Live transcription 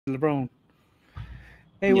Lirone.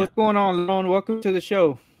 Hey, Yeah. what's going on, Lirone? Welcome to the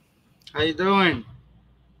show. How you doing?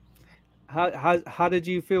 How did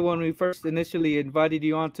you feel when we first initially invited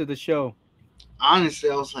you onto the show? Honestly,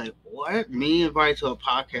 I was like, what? Me invited to a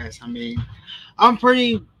podcast? I mean, I'm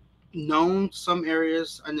pretty known some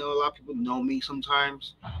areas. I know a lot of people know me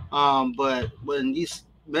sometimes. But when these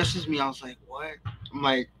messaged me, I was like, what? I'm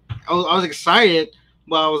like, I was excited,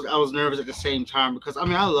 but I was nervous at the same time because I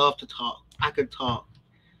mean, I love to talk. I could talk.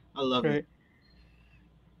 I love it. Right.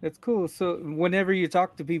 That's cool. So, whenever you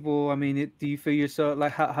talk to people, I mean, do you feel yourself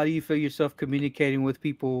like how do you feel yourself communicating with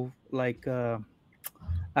people? Like,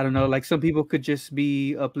 I don't know, like some people could just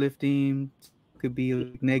be uplifting, some people could be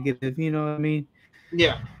like negative. You know what I mean?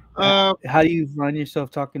 Yeah. Uh, Uh, how do you find yourself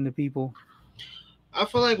talking to people? I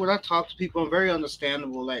feel like when I talk to people, I'm very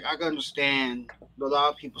understandable. Like I can understand a lot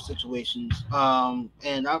of people's situations.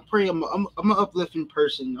 And I'm an uplifting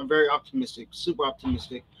person. I'm very optimistic, super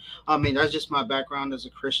optimistic. I mean, that's just my background as a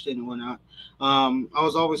Christian and whatnot. I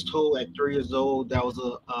was always told at 3 years old that I was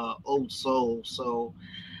a old soul. So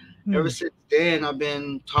ever Hmm. since then, I've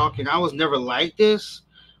been talking. I was never like this.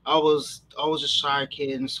 I was a shy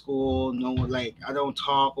kid in school. No one like I don't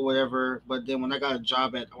talk or whatever. But then when I got a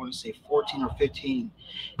job at I want to say 14 or 15,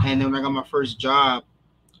 and then when I got my first job,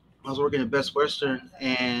 I was working at Best Western,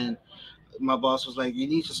 and my boss was like, "You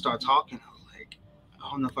need to start talking." I was like, "I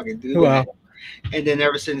don't know if I can do that." Wow, And then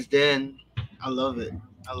ever since then, I love it.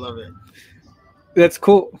 I love it. that's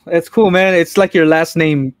cool. That's cool, man. It's like your last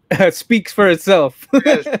name speaks for itself.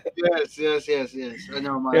 Yes, yes, yes, yes, yes. I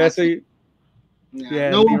know my Yeah. last So name. you, Yeah,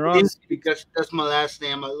 yeah, no one Liron believes me. speaks. That's my last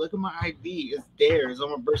name. I'm like, look at my ID. It's there. It's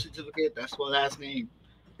on my birth certificate. That's my last name.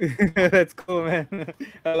 That's cool, man.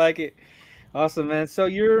 I like it. Awesome, man. So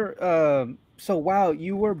so wow,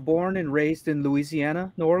 you were born and raised in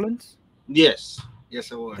Louisiana, New Orleans. Yes,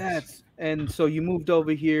 yes, it was. And so you moved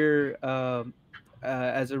over here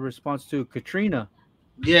as a response to Katrina.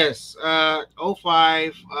 Yes,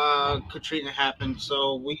 '05, Katrina happened,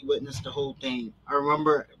 so we witnessed the whole thing. I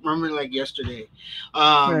remember like yesterday.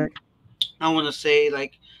 Um, Right. I want to say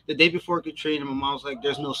like the day before Katrina, my mom was like,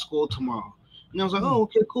 "There's no school tomorrow," and I was like, Hmm. "Oh,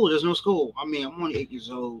 okay, cool. There's no school." I mean, I'm only 8 years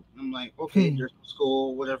old. I'm like, "Okay, Hmm. there's no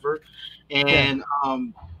school, whatever," Yeah. and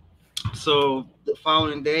so the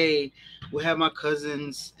following day, we had my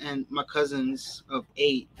cousins of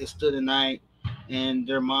 8. They stood the night, and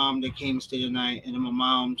their mom they came and stayed the night. And then my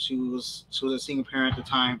mom, she was a single parent at the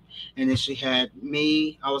time, and then she had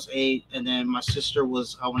me. I was 8, and then my sister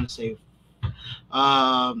was I want to say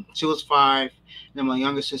she was 5. And then my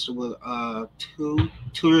younger sister was 2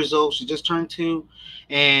 years old. She just turned 2,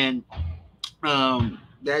 and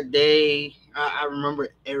that day I remember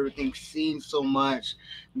everything, seeing so much,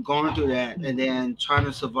 going through that, and then trying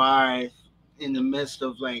to survive in the midst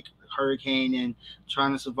of like hurricane and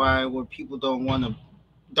trying to survive where people don't want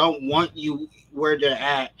you where they're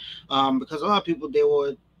at, because a lot of people they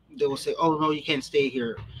will say, oh no, you can't stay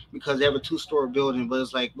here because they have a 2-story building, but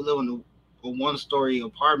it's like we live in a 1-story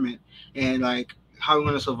apartment, and like how are we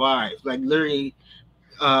going to survive, like literally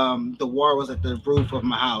the war was at the roof of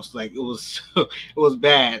my house. Like it was, it was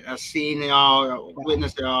bad. I seen it all, I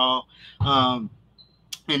witnessed it all, um,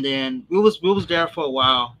 and then we was there for a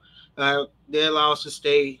while. They allowed us to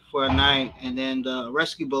stay for a night, and then the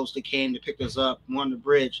rescue boats that came to pick us up on the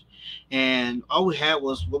bridge, and all we had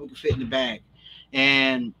was what we could fit in the bag,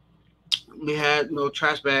 and we had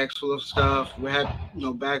trash bags full of stuff. We had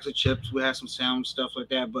bags of chips. We had some sandwich stuff like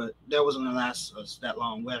that, but that wasn't gonna last us that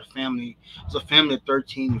long. We had a family. It was a family of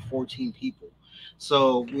 13 to 14 people,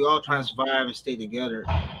 so we all tried to Wow. survive and stay together.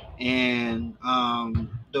 And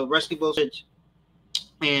the rescue boats,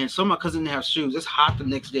 and some of my cousins didn't have shoes. It's hot the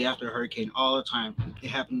next day after a hurricane all the time. It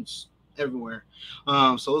happens everywhere.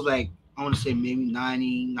 So it was like I want to say maybe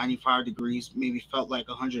 90, 95 degrees, maybe felt like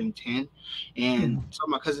 110. And Hmm. some of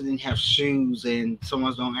my cousins didn't have shoes, and some of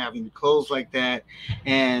us don't have any clothes like that.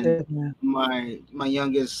 And Yeah, man. my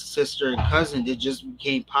youngest sister and cousin, they just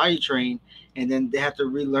became potty trained, and then they have to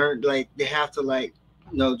relearn, like they have to like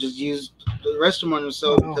just use the restroom on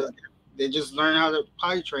themselves Wow. because they just learn how to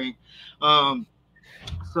potty train. Um,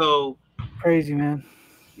 so Crazy, man.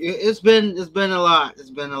 it's been a lot. It's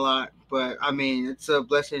been a lot, but I mean, it's a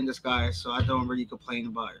blessing in disguise. So I don't really complain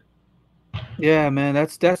about it. Yeah, man.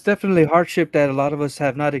 That's definitely hardship that a lot of us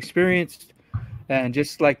have not experienced, and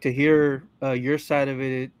just like to hear your side of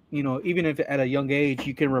it. Even if at a young age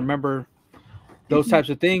you can remember those Hmm. types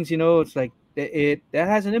of things. It's like it that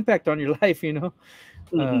has an impact on your life. Uh,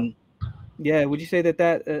 Hmm. yeah. Would you say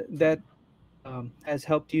that has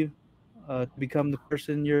helped you to become the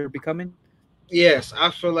person you're becoming? Yes, I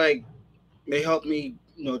feel like they helped me,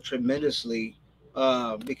 tremendously.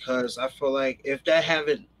 because I feel like if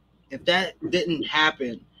that didn't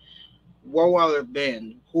happen, where would I have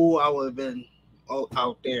been? Who I would have been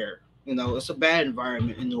out there? You know, it's a bad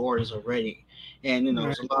environment in New Orleans already, and you know, Right.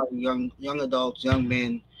 there's a lot of young adults, young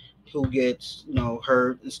men who gets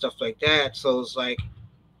hurt and stuff like that. So it's like,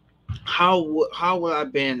 how would I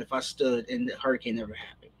have been if I stood and the hurricane never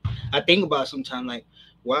happened? I think about it sometimes, like,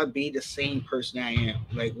 would I be the same person I am?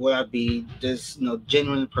 Like, would I be this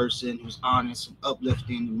genuine person who's honest,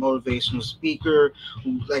 uplifting, motivational speaker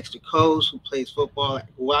who likes to coach, who plays football? Like,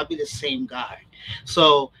 will I be the same guy?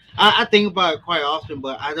 So I think about it quite often,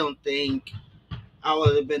 but I don't think I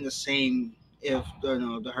would have been the same if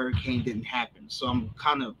the hurricane didn't happen. So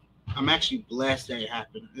I'm actually blessed that it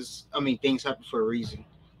happened. I mean, things happen for a reason.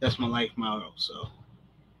 That's my life motto. So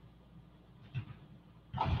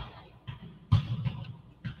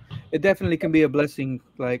It definitely can be a blessing,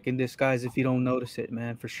 like in disguise, if you don't notice it,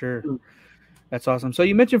 man, for sure. That's awesome. So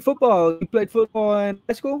you mentioned football. You played football in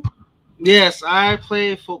high school? yes, I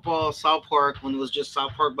played football South Park when it was just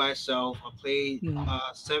South Park by itself. I played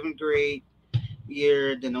Mm. seventh grade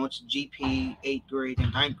year, then I went to GP eighth grade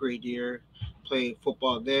and ninth grade year. Played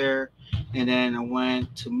football there, and then I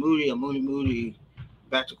went to Moody,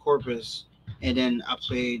 back to Corpus, and then I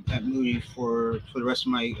played at Moody for the rest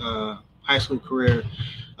of my high school career.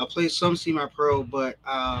 I played some semi-pro, but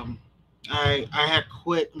I had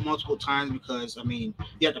quit multiple times because I mean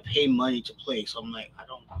you have to pay money to play. So I'm like, I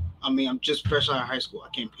don't. I mean, I'm just fresh out of high school. I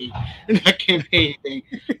can't pay. I can't pay anything.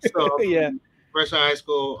 So Yeah. fresh out of high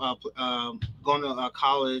school, going to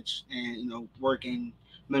college, and working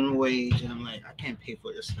minimum wage, and I'm like, I can't pay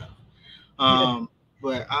for this stuff. Yeah. Um,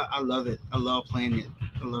 but I love it. I love playing it.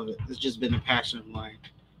 I love it. It's just been a passion of mine.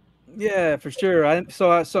 Yeah, for sure.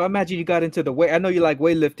 So I imagine you got into the weight. I know you like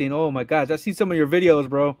weightlifting. Oh my gosh, I see some of your videos,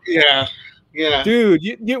 bro. Yeah, yeah. Dude,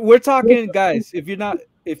 we're talking, guys. If you're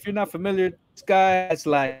not familiar, this guy has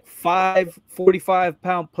like 5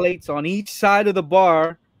 45-pound plates on each side of the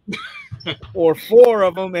bar, or four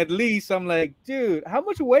of them at least. I'm like, dude, how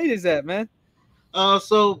much weight is that, man?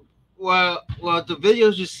 So well, the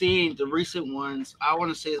videos you're seeing, the recent ones, I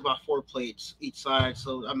want to say it's about 4 plates each side.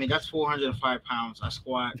 So I mean, that's 405 pounds. I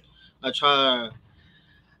squat. I try to.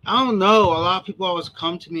 I don't know. A lot of people always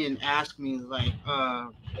come to me and ask me like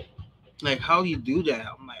how do you do that?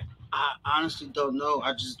 I'm like, I honestly don't know.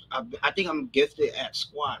 I think I'm gifted at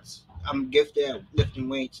squats. I'm gifted at lifting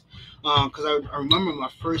weights. Because I remember my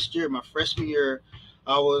first year, my freshman year,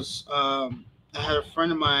 I was I had a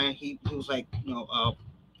friend of mine. He was like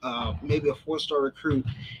maybe a 4-star recruit,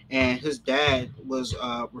 and his dad was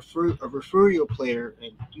a referral player,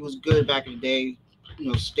 and he was good back in the day.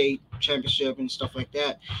 State championship and stuff like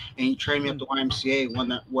that. And he trained me at Mm. the YMCA,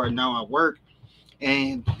 where now I work,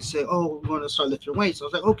 and he said, "Oh, we're going to start lifting weights." I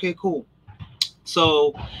was like, "Okay, cool."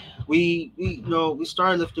 So we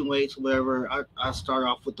started lifting weights, whatever. I started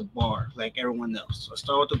off with the bar, like everyone else. So I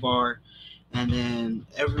started with the bar, and then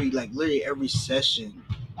literally every session,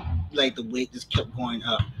 like the weight just kept going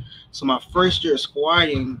up. So my first year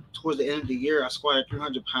squatting, towards the end of the year, I squatted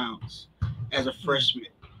 300 pounds as a Mm. freshman,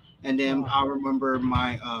 and then Wow. I remember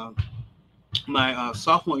my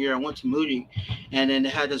sophomore year, I went to Moody, and then they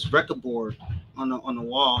had this record board on the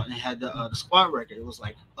wall, and it had the squat record. It was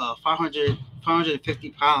like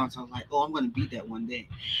 550 pounds. I was like, oh, I'm gonna beat that one day.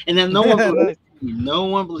 And then no one believed Nice. me. No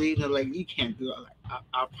one believed me. Like, you can't do it. I'm like,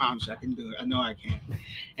 I promise you I can do it. I know I can.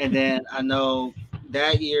 And then I know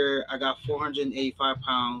that year I got 485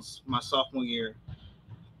 pounds my sophomore year,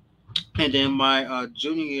 and then my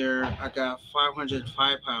junior year I got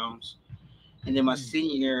 505 pounds, and then my Mm.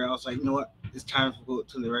 senior year, I was like, you know what? It's time to go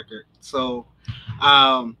to the record. So,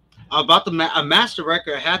 um, about I matched the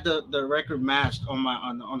record. I had the record matched on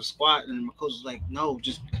the squat, and my coach was like, no,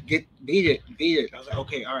 just beat it. I was like,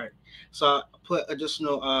 okay, all right. So I put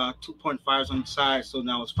additional 2.5s on the side, so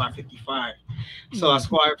now it's 555. So I Mm.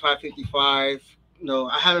 squatted 555.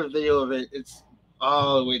 I had a video of it. It's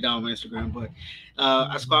all the way down my Instagram, but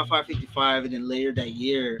I squatted 555, and then later that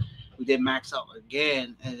year we did max out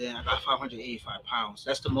again, and then I got 585 pounds.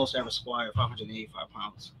 That's the most I ever squatted, 585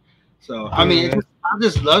 pounds. So I mean, Dude, I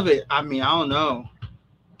just love it. I mean, I don't know.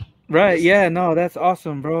 right, This, yeah, no, that's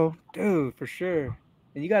awesome, bro. Dude, for sure.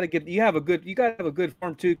 And you gotta have a good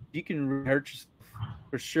form too. You can really hurt yourself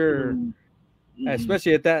for sure, mm, mm,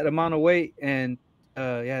 especially at that amount of weight. And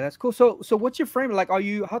yeah, that's cool. So what's your frame? Like,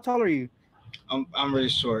 how tall are you? I'm really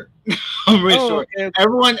short. I'm really Oh, short. okay, okay.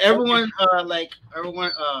 Everyone, Okay. everyone,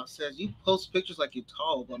 everyone says you post pictures like you're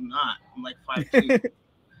tall, but I'm not. I'm like 5'2".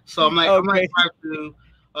 So I'm like Okay. 5'2".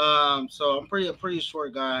 So I'm a pretty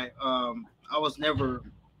short guy. I was never.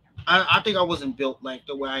 I think I wasn't built like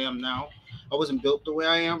the way I am now. I wasn't built the way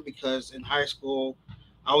I am because in high school,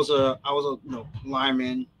 I was a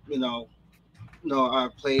lineman. I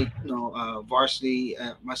played varsity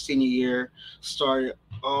at my senior year. Started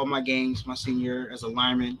all my games my senior year as a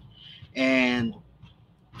lineman, and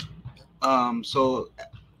so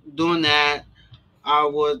doing that, I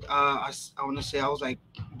want to say I was like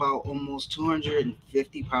about almost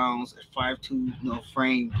 250 pounds at 5'2",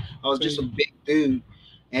 frame. I was just a Crazy. big dude,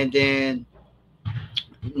 and then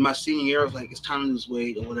my senior year, I was like, it's time to lose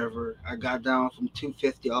weight or whatever. I got down from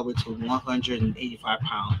 250 all the way to 185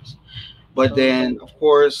 pounds. But Oh. then, of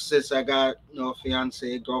course, since I got a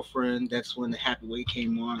fiance, girlfriend, that's when the happy weight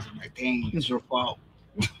came on. So I'm like, dang, it's your fault.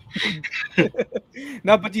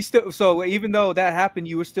 No, but you still so even though that happened,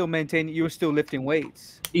 you were still maintaining, you were still lifting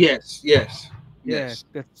weights. Yes, yes, Yeah, yes.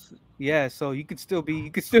 that's yeah. So you could still be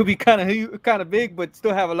kind of big, but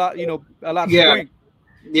still have a lot, a lot of Yeah, strength.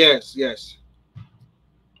 yes, yes.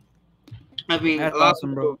 I mean, That's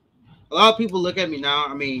awesome, bro. a lot of people look at me now.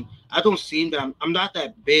 I mean, I don't seem that I'm not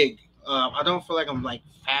that big. I don't feel like I'm like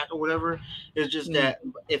fat or whatever. It's just Mm, that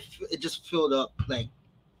if it just filled up like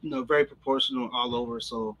very proportional all over.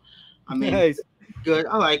 So, I mean, nice. good.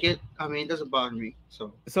 I like it. I mean, it doesn't bother me.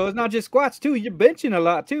 So So it's not just squats too. You're benching a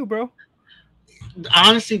lot too, bro.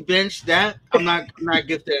 honestly, bench that I'm not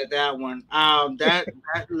gifted at that one. That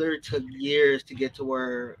literally took years to get to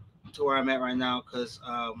where I'm at right now. Cause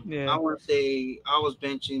I Yeah. want to say I was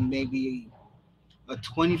benching maybe a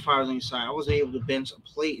 25 on each side. I wasn't able to bench a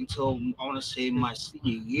plate until I want to say Mm, my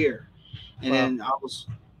senior year, and wow. then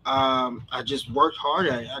I just worked hard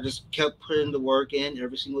at it. I just kept putting the work in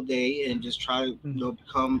every single day and just try to Mm,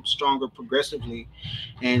 become stronger progressively,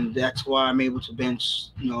 and that's why I'm able to bench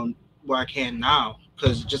where I can now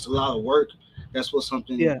because it's just a lot of work. That's what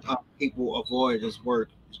something yeah. people avoid is work.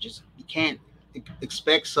 It's just you can't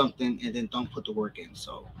expect something and then don't put the work in.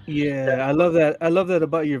 So Yeah, I love that. I love that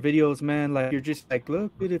about your videos, man. Like you're just like,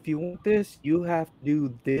 look, dude, if you want this, you have to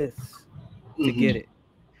do this to hmm get it.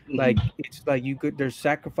 hmm Like it's like you could there's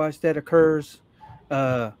sacrifice that occurs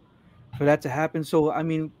uh for that to happen. So I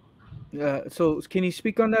mean, so can you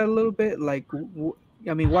speak on that a little bit? Like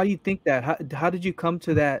I mean, why do you think that? How did you come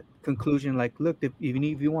to that conclusion? Like, look, if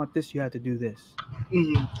you want this, you have to do this.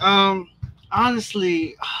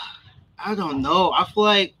 honestly, I don't know. I feel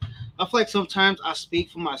like sometimes I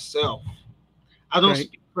speak for myself. I don't Right.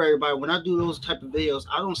 speak for everybody. When I do those type of videos,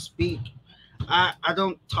 I don't speak. I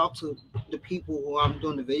don't talk to the people who I'm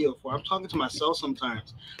doing the video for. I'm talking to myself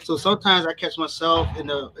sometimes. So sometimes I catch myself in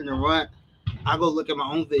the run. I go look at my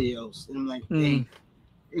own videos and I'm like, Mm, dang,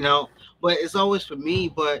 you know. But it's always for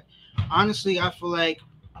me. But honestly, I feel like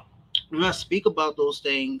when I speak about those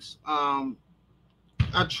things,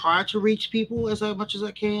 I try to reach people as much as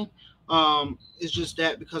I can. It's just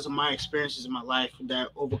that because of my experiences in my life that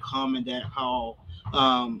overcome and that how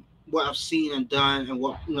what I've seen and done and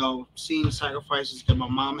what seeing the sacrifices that my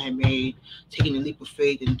mom had made, taking the leap of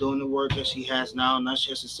faith and doing the work that she has now. Now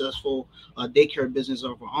she has a successful daycare business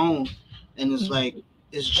of her own, and it's mm, like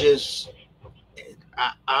it's just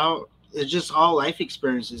it's just all life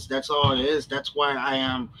experiences. That's all it is. That's why I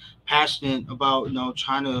am passionate about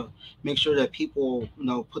trying to make sure that people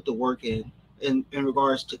put the work in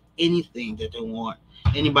regards to anything that they want.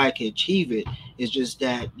 Anybody can achieve it. It's just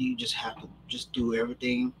that you just have to just do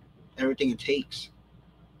everything it takes.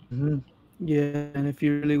 mhm. Yeah, man. If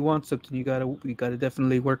you really want something, you gotta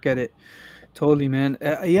definitely work at it. Totally, man.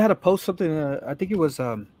 You had to post something. I think it was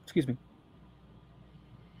excuse me.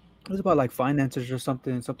 It was about like finances or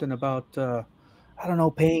something. Something about I don't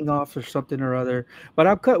know, paying off or something or other.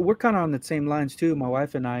 But we're kind of on the same lines too. My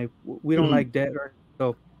wife and I, we don't hmm like debt. Or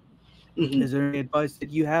so, hmm is there any advice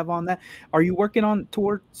that you have on that? Are you working on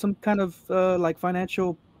toward some kind of like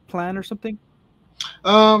financial plan or something?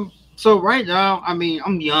 So right now, I mean,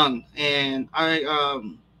 I'm young, and I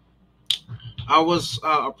was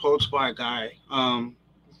approached by a guy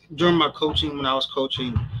during my coaching when I was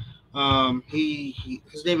coaching.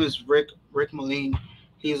 His name is Rick Moline.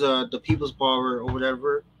 He's the People's Barber or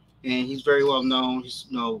whatever, and he's very well known. He's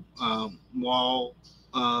wall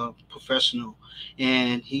professional,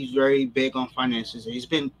 and he's very big on finances. And he's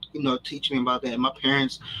been teaching me about that. And my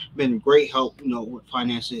parents been great help with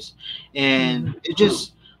finances, and Hmm. it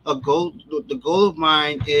just a goal. The goal of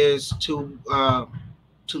mine is to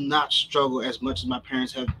not struggle as much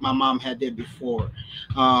as my mom had did before,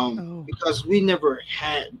 Oh. because we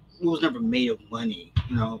was never made of money.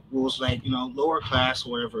 We was like lower class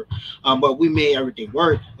or whatever, but we made everything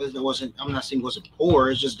work. It wasn't. I'm not saying it wasn't poor.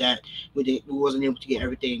 It's just that we wasn't able to get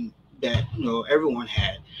everything that everyone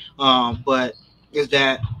had. But is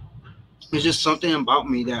that it's just something about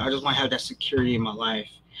me that I just want to have that security in my life.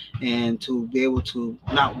 and to be able to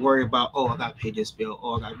not worry about, oh, I gotta pay this bill,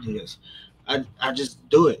 oh, I gotta do this. I just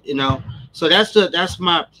do it, you know. So that's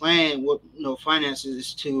my plan with, you know, finances,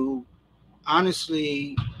 is to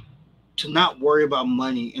honestly, to not worry about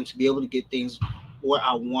money and to be able to get things what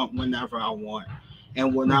I want whenever I want,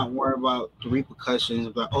 and will Mm. not worry about the repercussions.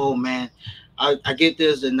 About, oh man, I get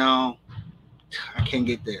this and now I can't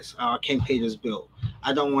get this. I can't pay this bill.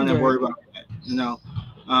 I don't want to Right. worry about that. You know.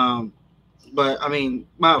 Um, but I mean,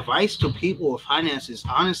 my advice to people with finances,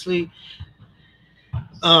 honestly,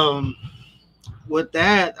 um, with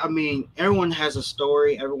that, I mean, everyone has a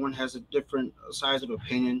story. Everyone has a different size of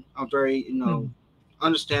opinion. I'm very, you know, Mm.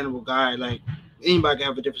 understandable guy. Like, anybody can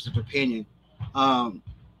have a difference of opinion. Um,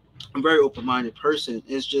 I'm a very open minded person.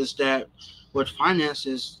 It's just that with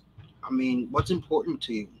finances, I mean, what's important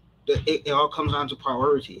to you? It all comes down to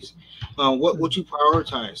priorities. What Mm. you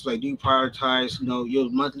prioritize? Like, do you prioritize, you know, your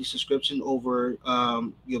monthly subscription over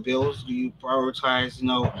your bills? Do you prioritize, you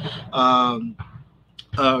know, um,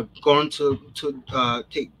 going to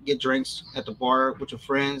take get drinks at the bar with your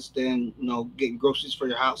friends, then, you know, getting groceries for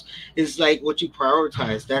your house? It's like what you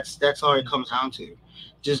prioritize. That's all it Mm. comes down to.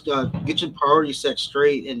 Just get your priorities set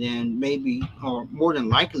straight, and then maybe, or more than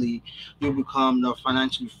likely, you'll become, you know,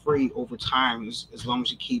 financially free over time, as long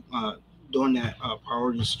as you keep doing that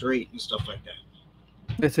priorities straight and stuff like that.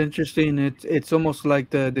 It's interesting. It's almost like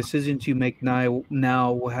the decisions you make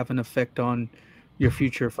now will have an effect on your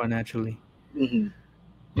future financially. Hmm.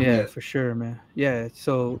 Yeah, Yeah. for sure, man. Yeah.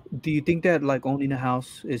 So, do you think that like owning a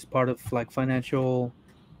house is part of like financial,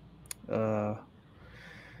 uh,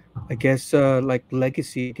 I guess, like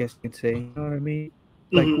legacy? I guess you could say. You know what I mean?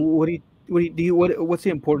 Like, Hmm. what's the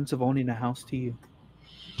importance of owning a house to you?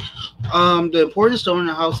 The importance of owning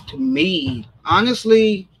a house to me,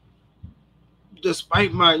 honestly,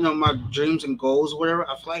 despite my, you know, my dreams and goals or whatever,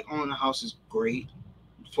 I feel like owning a house is great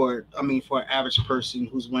for, I mean, for an average person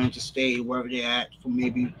who's willing to stay wherever they're at for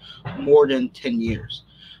maybe more than 10 years.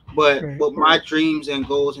 Right. But my dreams and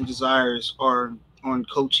goals and desires are on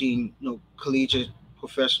coaching, you know, collegiate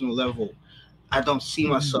professional level. I don't see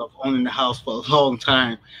Hmm. myself owning the house for a long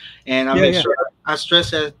time, and I Yeah. make Yeah. sure I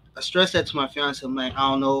stress that to my fiance. I'm like, I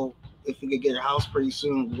don't know if we could get a house pretty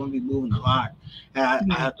soon. We're gonna be moving a lot, and I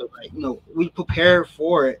Mm. have to, like, you know, we prepare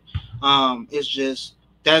for it. It's just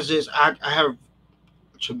that's just I have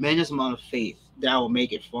a tremendous amount of faith that I will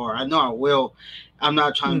make it far. I know I will. I'm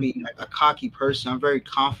not trying to Mm. be like a cocky person. I'm very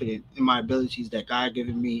confident in my abilities that God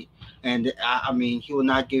given me, and I mean, He will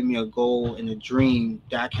not give me a goal and a dream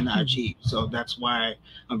that I cannot Mhm. achieve. So that's why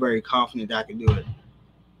I'm very confident that I can do it.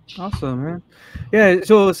 Awesome, man. Yeah.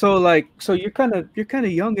 So you're kind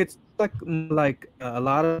of young. It's like like a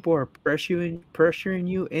lot of people are pressuring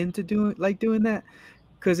you into doing that.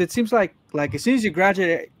 Because it seems like as soon as you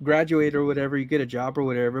graduate or whatever, you get a job or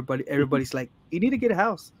whatever, Mhm. everybody's like, you need to get a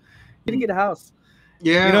house. You need to Mhm. get a house.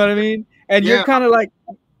 You know Yeah, what I mean? And you're yeah, kind of like,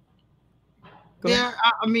 go ahead. yeah.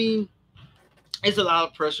 I mean, it's a lot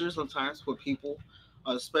of pressure sometimes for people,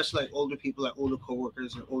 especially like older people, like older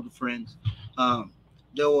coworkers and older friends. Um,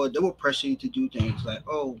 they will pressure you to do things like,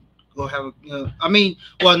 oh, go have a, you know. I mean,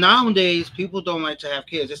 well, nowadays people don't like to have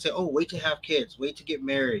kids. They say, oh, wait to have kids, wait to get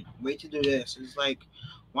married, wait to do this. It's like,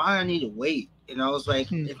 why I need to wait? You know, it's like,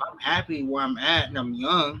 Mm, if I'm happy where I'm at and I'm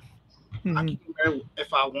young, I mhm. can get married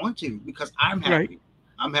if I want to because I'm Right. happy.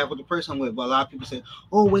 I'm happy with the person I'm with. But a lot of people say,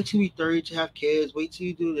 "Oh, wait till you're 30 to have kids. Wait till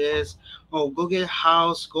you do this. Oh, go get a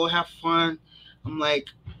house. Go have fun." I'm like,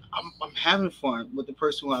 I'm having fun with the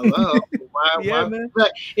person who I love. Why? Yeah, Why? man.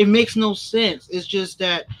 Like, it makes no sense. It's just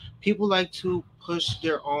that people like to push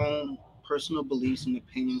their own personal beliefs and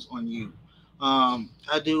opinions on you.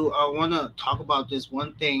 I do. I want to talk about this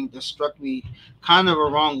one thing that struck me kind of a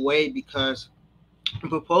wrong way because I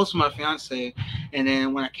proposed to my fiance, and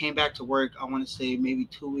then when I came back to work, I want to say maybe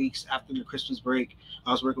 2 weeks after the Christmas break,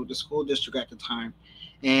 I was working with the school district at the time,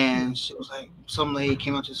 and Mhm. she was like, some lady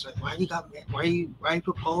came up to us like, why you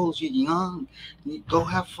propose? You're young, you go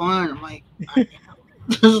have fun. I'm like, I am.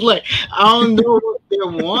 It's like, I don't know what they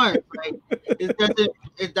want. Like, it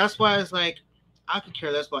doesn't. That's why it's like I could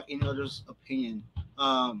care less about any other's opinion.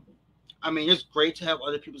 Um, I mean, it's great to have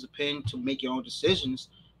other people's opinion to make your own decisions,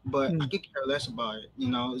 but I Mm. could care less about it. You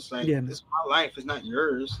know, it's like, Yeah, man. it's my life, it's not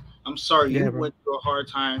yours. I'm sorry you Yeah, bro. went through a hard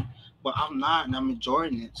time, but I'm not, and I'm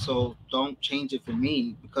enjoying it. So don't change it for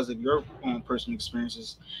me because of your own personal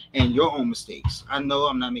experiences and your own mistakes. I know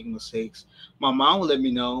I'm not making mistakes. My mom will let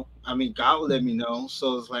me know. I mean, God will let Mm, me know.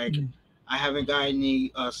 So it's like mm, I haven't got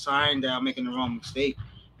any sign that I'm making the wrong mistake.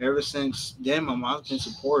 Ever since then, my mom's been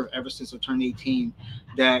supportive. Ever since I turned 18,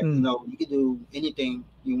 that, you mm. know, you can do anything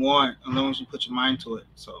you want as long as you put your mind to it.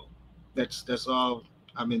 So that's all.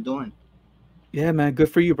 I've been doing. Yeah, man. Good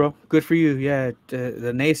for you, bro. Good for you. Yeah,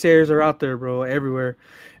 the naysayers are out there, bro, everywhere.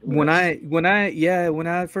 Yes. When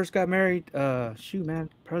I first got married, shoot, man,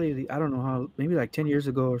 probably I don't know how, maybe like 10 years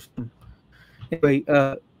ago or something. Anyway,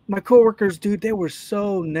 my coworkers, dude, they were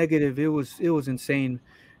so negative. It was insane.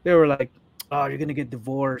 They were like, "Oh, you're gonna get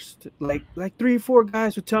divorced." Like three, four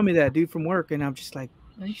guys would tell me that, dude, from work, and I'm just like,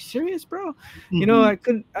 "Are you serious, bro?" Hmm. I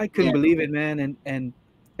couldn't Yeah. believe it, man. And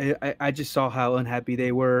I just saw how unhappy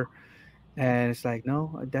they were, and it's like,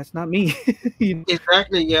 no, that's not me. you know?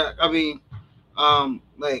 Exactly. Yeah. I mean,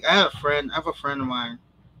 like I have a friend of mine,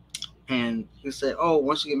 and he said, "Oh,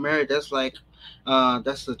 once you get married, that's like,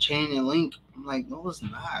 that's the chain and link." I'm like, "No, it's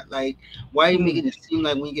not. Like, why are you Mm, making it seem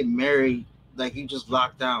like when you get married, like you just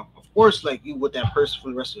locked down? Of course, like you with that person for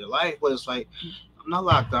the rest of your life, but it's like I'm not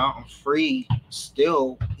locked down. I'm free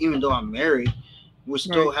still, even though I'm married. We're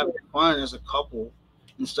still right. having fun as a couple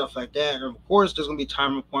and stuff like that. And of course, there's gonna be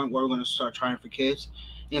time and point where we're gonna start trying for kids."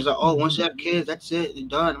 And he's like, "Oh, once Hmm. you have kids, that's it. You're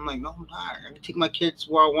done." I'm like, "No, I'm not. I can take my kids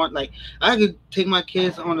where I want. Like, I could take my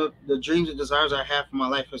kids on the dreams and desires I have for my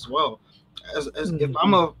life as well. As if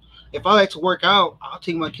Hmm. if I like to work out, I'll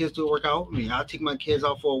take my kids to work out with me. I'll take my kids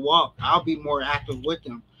out for a walk. I'll be more active with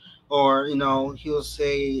them." Or he'll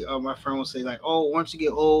say, my friend will say like, "Oh, once you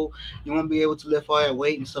get old, you won't be able to lift all that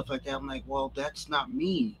weight and stuff like that." I'm like, "Well, that's not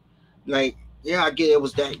me. Like, yeah, I get it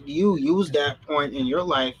was that you used that point in your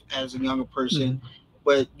life as a younger person, Hmm.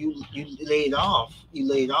 but you laid off. You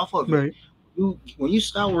laid off of it. Right. You when you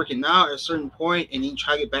start working out at a certain point and you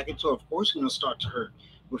try to get back into it, of course it's gonna start to hurt.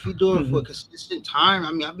 But if you do it for a Hmm. consistent time,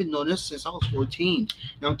 I mean, I've been doing this since I was 14,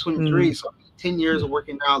 and I'm Hmm. 23, so 10 years of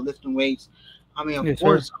working out, lifting weights. I mean, of Yes, sir.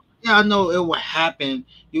 course, yeah, I know it will happen.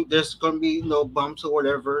 There's gonna be bumps or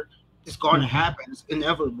whatever. It's going to Hmm. happen. It's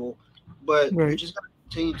inevitable. But you Right. just gotta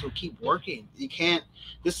continue to keep working. You can't.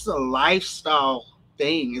 This is a lifestyle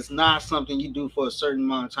thing. It's not something you do for a certain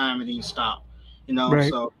amount of time and then you stop. Right.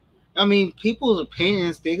 So I mean, people's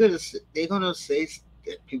opinions they're gonna say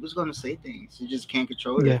people's gonna say things. You just can't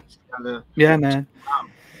control Yeah. it. You gotta Yeah, check man. them out.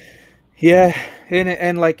 Yeah,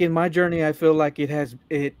 and like in my journey, I feel like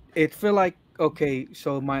it feel like, okay.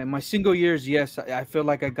 So my single years, yes, I feel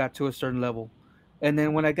like I got to a certain level, and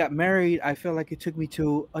then when I got married, I feel like it took me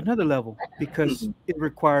to another level because Mhm, it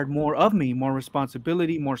required more of me, more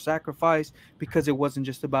responsibility, more sacrifice, because it wasn't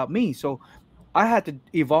just about me. So I had to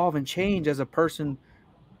evolve and change as a person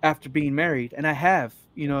after being married, and I have.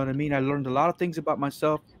 You know what I mean? I learned a lot of things about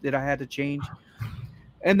myself that I had to change,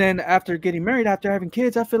 and then after getting married, after having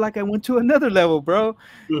kids, I feel like I went to another level, bro,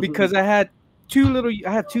 mhm, because I have two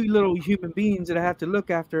little human beings that I have to look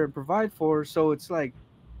after and provide for. So it's like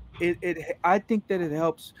I think that it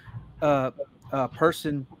helps uh, a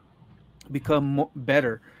person become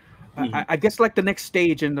better. mhm, I guess like the next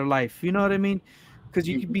stage in their life, you know what I mean? Because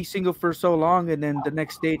you could mhm, be single for so long, and then the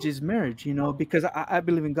next stage is marriage, you know. Because I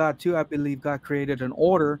believe in God too. I believe God created an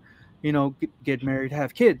order, you know, get married,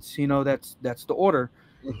 have kids, you know. That's the order.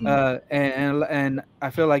 mhm. And I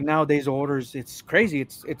feel like nowadays orders, it's crazy.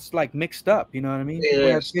 It's like mixed up. You know what I mean?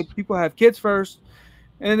 Yes. People have kids first,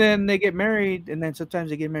 and then they get married, and then sometimes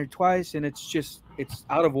they get married twice, and it's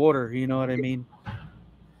out of order. You know what I mean?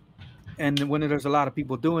 And when there's a lot of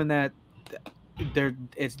people doing that, there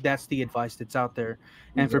it's that's the advice that's out there.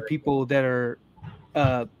 And for Exactly. people that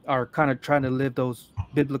are kind of trying to live those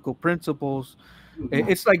biblical principles, Mhm.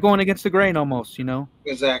 it's like going against the grain almost. You know?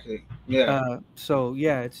 Exactly. Yeah. So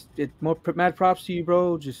yeah, it's more mad props to you,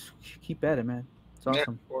 bro. Just keep at it, man. It's Yeah.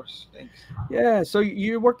 awesome. Of course. Thanks. Yeah. So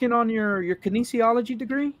you're working on your kinesiology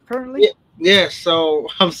degree currently? Yeah. Yeah. So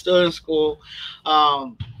I'm still in school.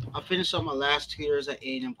 Um, I finished up my last 2 years at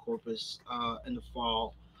A&M Corpus in the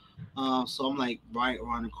fall. So I'm like right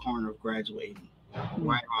around the corner of graduating, Mm.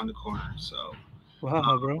 right around the corner. So, Wow,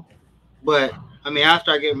 uh, bro. but I mean,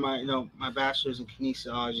 after I get my my bachelor's in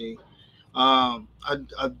kinesiology,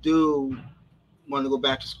 I do want to go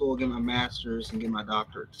back to school, get my master's, and get my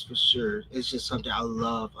doctorate for sure. It's just something I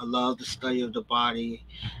love. I love the study of the body,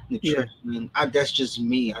 Yeah. nutrition. That's just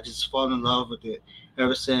me. I just fall in love with it.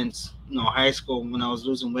 Ever since high school, when I was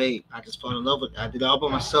losing weight, I just fell in love with it. I did it all by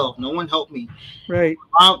myself. No one helped me. Right.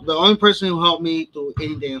 The only person who helped me through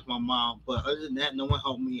anything is my mom. But other than that, no one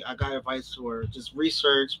helped me. I got advice to her. Just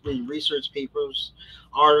research, reading research papers,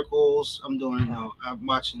 articles. I'm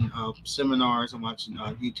watching seminars. I'm watching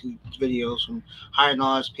YouTube videos from higher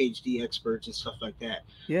knowledge PhD experts and stuff like that.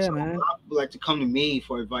 Yeah, So a man. lot of people like to come to me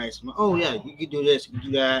for advice. I'm like, oh yeah, you can do this, you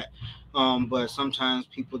can do that. But sometimes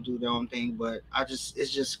people do their own thing. But it's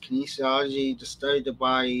just kinesiology, to study the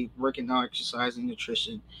body, working out, exercising,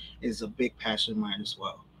 nutrition is a big passion of mine as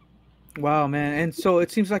well. Wow, man. And so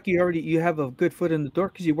it seems like you have a good foot in the door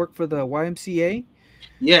because you work for the YMCA.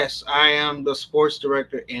 Yes, I am the sports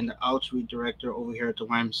director and the outreach director over here at the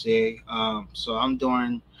YMCA. So I'm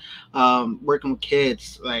doing working with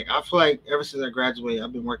kids. Like I feel like ever since I graduated,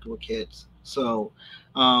 I've been working with kids. So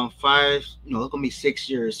five, no, it's gonna be 6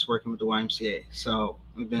 years working with the YMCA. So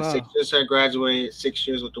it's been six Wow. years since I graduated, 6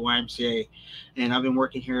 years with the YMCA, and I've been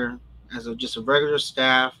working here as just a regular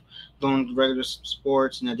staff, doing regular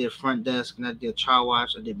sports, and I did front desk, and I did child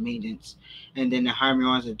watch, I did maintenance, and then they hired me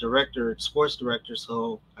on as a director, sports director.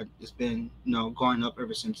 So it's been going up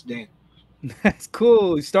ever since then. That's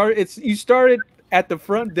cool. You started at the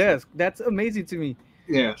front desk. That's amazing to me.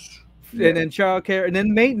 Yes, And yeah, then childcare and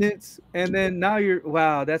then maintenance and then now you're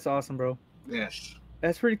wow, that's awesome, bro. yes,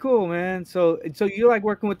 That's pretty cool, man. So you like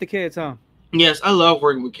working with the kids, huh? yes. I love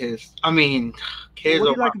working with kids. I mean, kids What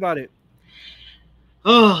do are you like about it?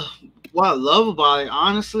 oh, what I love about it,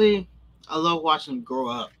 honestly, I love watching them grow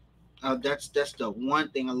up. That's the one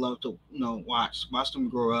thing I love to watch them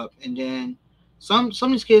grow up, and then some of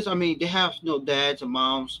these kids. I mean, they have dads and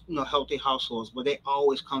moms, healthy households, but they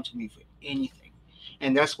always come to me for anything,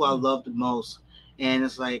 and that's what I Hmm. love the most. And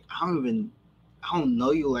it's like I don't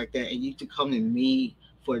know you like that, and you to come to me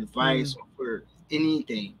for advice Mm, or for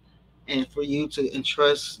anything, and for you to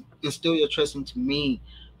instill your trust into me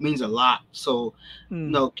means a lot. So mm.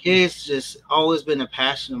 no, kids just always been a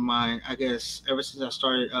passion of mine. I guess ever since I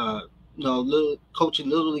started, little coaching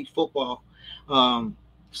little league football. Um,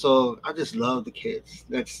 so I just love the kids.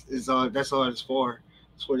 That's all it's for.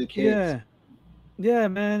 It's for the kids. Yeah. Yeah,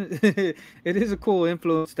 man. It is a cool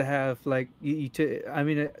influence to have. Like I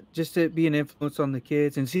mean, just to be an influence on the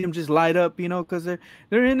kids and see them just light up, because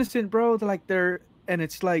they're innocent, bro. And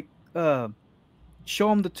it's like, show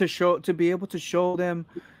them to be able to show them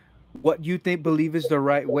what you think believe is the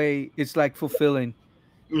right way. It's like fulfilling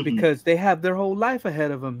Hmm. because they have their whole life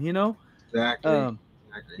ahead of them. Exactly. Um,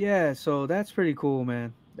 Exactly. yeah. So that's pretty cool,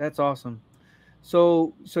 man. That's awesome.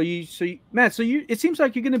 Matt, it seems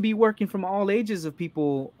like you're gonna be working from all ages of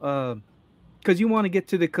people, because you want to get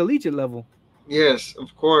to the collegiate level. Yes,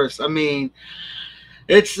 of course. I mean,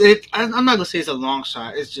 I'm not gonna say it's a long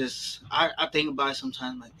shot. It's just I think about it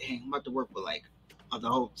sometimes. Like, dang, I'm about to work with like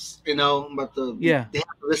adults. I'm about to be. Yeah. They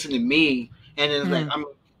have to listen to me, and it's like Mm. I'm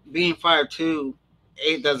being 5'2".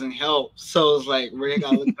 It doesn't help. So it's like really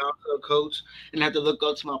gotta look down to the coach and have to look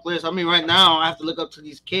up to my players. I mean, right now I have to look up to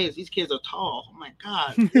these kids. These kids are tall. Oh my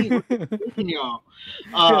god, what are you doing, y'all?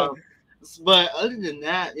 Yeah. Uh, but other than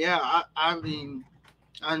that, yeah, I mean,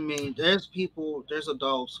 there's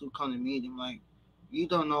adults who come to me and I'm like, you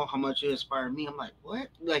don't know how much you inspire me. I'm like, what?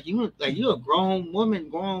 You're a grown woman,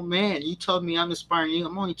 grown man. You told me I'm inspiring you.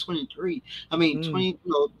 I'm only 23. I mean, Mm. 20,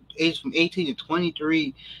 age from 18 to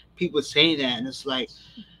 23. People saying that, and it's like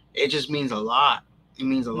it just means a lot. It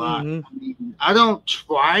means a lot. Hmm. I mean, I don't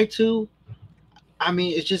try to. I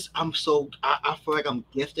mean, it's just I feel like I'm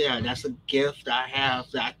gifted. That's a gift I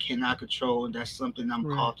have that I cannot control, and that's something I'm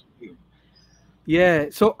Right. called to do. Yeah.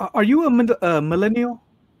 So, are you a millennial?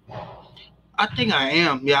 I think I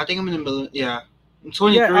am. Yeah, I think I'm in the yeah. I'm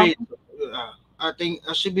Yeah. 23. I think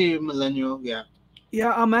I should be a millennial. Yeah.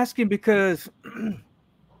 Yeah. I'm asking because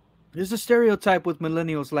there's a stereotype with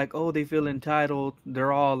millennials, like, oh, they feel entitled.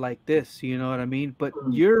 They're all like this. You know what I mean? But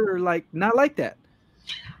Mm. you're like not like that.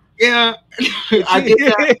 Yeah, I get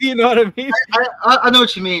that. You know what I mean? I know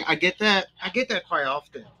what you mean. I get that. I get that quite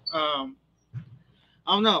often.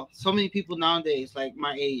 I don't know. So many people nowadays, like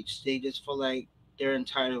my age, they just feel like they're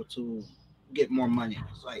entitled to get more money.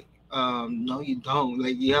 It's like, no, you don't.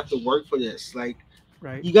 Like, you have to work for this. Like,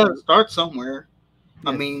 Right. you got to start somewhere.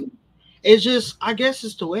 I Yes. mean, it's just, I guess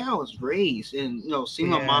it's the way I was raised. And, seeing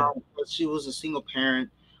my Yeah. mom, she was a single parent.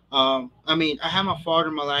 I mean, I had my father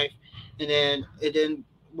in my life, and then it didn't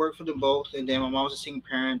work for them both. And then my mom was a single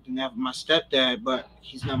parent, and I have my stepdad, but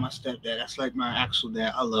he's not my stepdad. That's like my actual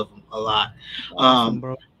dad. I love him a lot. Awesome, Um,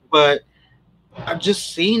 bro. but I've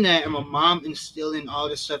just seen that, and my mom instilling all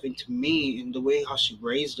this stuff into me, and the way how she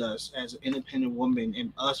raised us as an independent woman,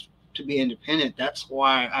 and us to be independent. That's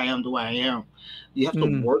why I am the way I am. You have to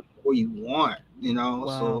Mm. work for what you want. Wow.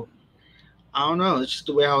 So I don't know. It's just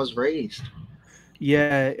the way I was raised.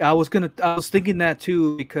 Yeah, I was thinking that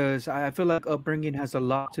too because I feel like upbringing has a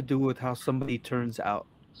lot to do with how somebody turns out.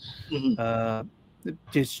 Hmm. Uh,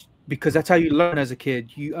 just because that's how you learn as a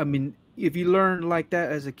kid. I mean, if you learn like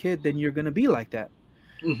that as a kid, then you're gonna be like that.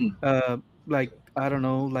 Hmm. Uh, like I don't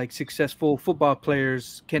know, like successful football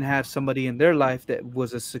players can have somebody in their life that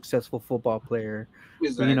was a successful football player,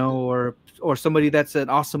 Exactly. or somebody that's an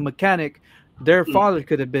awesome mechanic. Their Hmm. father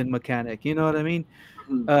could have been mechanic. You know what I mean?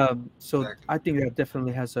 Hmm. So Exactly. I think that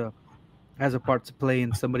definitely has has a part to play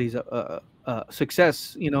in somebody's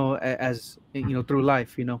success, as through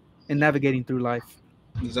life, and navigating through life.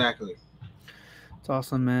 Exactly. It's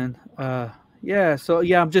awesome, man. Yeah. So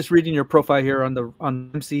yeah, I'm just reading your profile here on the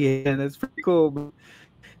MCA, and it's pretty cool. But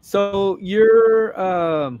so you're,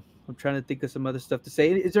 I'm trying to think of some other stuff to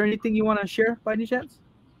say. Is there anything you want to share by any chance?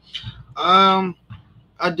 Um,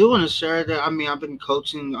 I do want to share that. I mean, I've been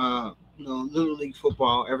coaching, little league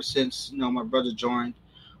football ever since my brother joined.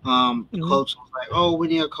 The Hmm. coach was like, "Oh, we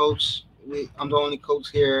need a coach. I'm the only coach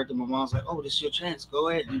here." Then my mom's like, "Oh, this is your chance. Go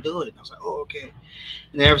ahead and do it." And I was like, "Oh, okay."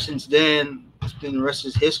 And ever since then, it's been the rest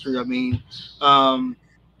is history. I mean, um,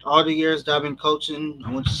 all the years that I've been coaching,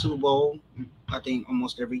 I went to Super Bowl. I think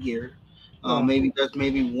almost every year. Wow.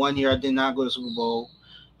 Maybe 1 year I did not go to Super Bowl.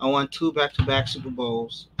 I won two back-to-back Super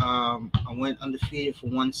Bowls. I went undefeated for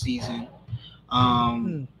one season. Um,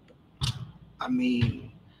 Mm. I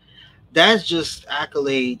mean, that's just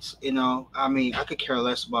accolades. I mean, I could care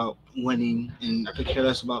less about winning, and I could care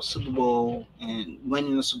less about Super Bowl and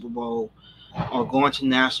winning the Super Bowl or going to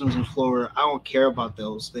nationals in Florida. I don't care about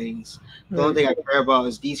those things. The only Right. thing I care about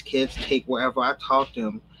is these kids take wherever I taught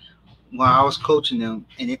them while I was coaching them,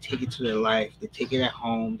 and they take it to their life. They take it at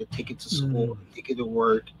home. They take it to school. Mm. They take it to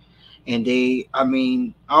work. And I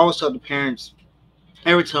mean, I always tell the parents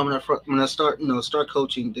every time when I start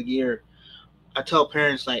coaching the year, I tell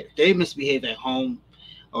parents like if they misbehave at home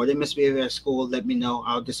or they misbehave at school, let me know.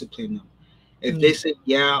 I'll discipline them. If they Mm. say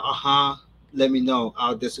yeah, let me know.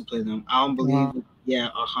 I'll discipline them. I don't believe Wow. in yeah,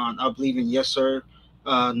 I believe in yes sir,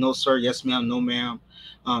 no sir, yes ma'am, no ma'am,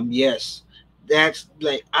 yes. I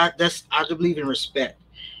believe in respect,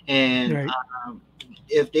 and Right.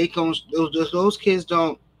 if those kids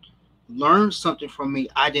don't learn something from me,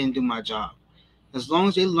 I didn't do my job. As long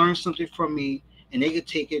as they learn something from me and they can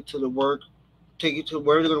take it to the work, take it to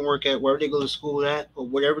wherever they're going to work at, wherever they go to school at, or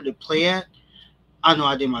whatever they play at, I know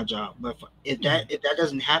I did my job. But Mm. if that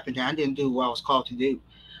doesn't happen, then I didn't do what I was called to do.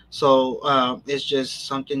 So it's just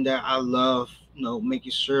something that I love,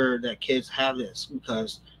 making sure that kids have this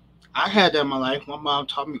because I had that in my life. My mom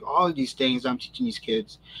taught me all of these things I'm teaching these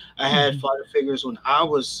kids. I had Mhm. father figures when I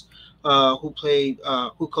was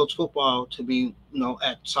who coached football to be,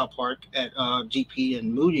 at South Park at GP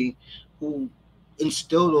and Moody, who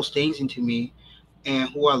instilled those things into me and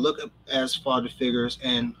who I look up as father figures.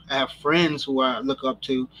 And I have friends who I look up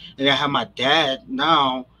to, and I have my dad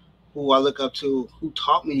now who I look up to who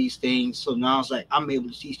taught me these things. So now it's like I'm able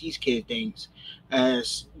to teach these kids things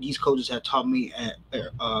as these coaches have taught me at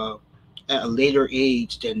a later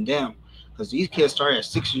age than them. Because these kids started at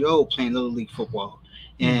 6 years old playing little league football,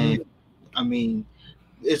 Mhm. and I mean,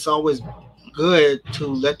 it's always good to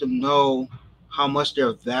let them know how much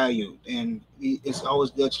they're valued, and it's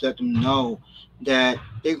always good to let them know that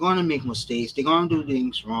they're going to make mistakes, they're going to do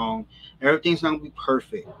things wrong, everything's not going to be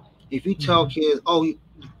perfect. If you tell Mhm. kids, oh,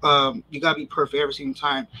 you got to be perfect every single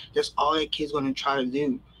time, that's all that kid's going to try to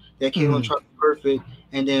do. That kid's going to Mm. try to be perfect,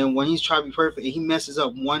 and then when he's trying to be perfect and he messes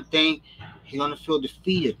up one thing, he's going to feel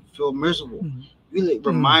defeated, feel miserable. Mm. Really Mm.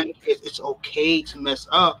 remind kids it's okay to mess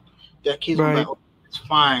up. That kid's gonna be like, Right. oh, it's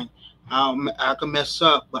fine. I can mess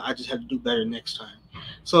up, but I just have to do better next time.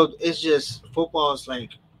 So it's just football is like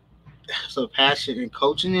so passion and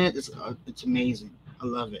coaching it's amazing. I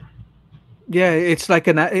love it. Yeah, it's like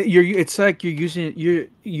it's like you're using it,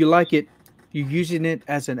 you like it, you're using it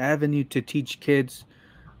as an avenue to teach kids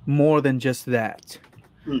more than just that.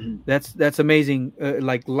 Mm-hmm. That's amazing,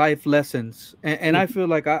 like life lessons. And I Mm-hmm. feel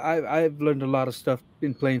like I've learned a lot of stuff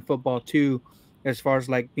in playing football too, as far as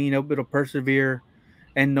like being able to persevere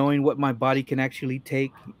and knowing what my body can actually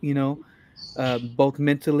take, both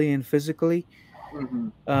mentally and physically.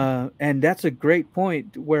 Mm-hmm. And that's a great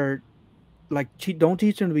point where like don't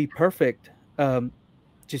teach them to be perfect.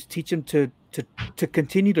 Just teach them to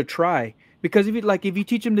continue to try, because if you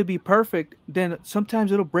teach them to be perfect, then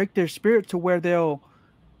sometimes it'll break their spirit to where they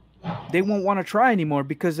won't want to try anymore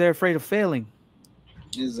because they're afraid of failing.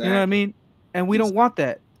 You know what I Exactly. mean? And we don't Exactly. want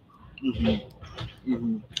that, Mm-hmm.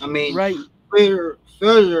 Mm-hmm. I mean, right?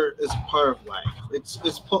 failure is part of life. It's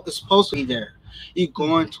supposed to be there. You're Mhm.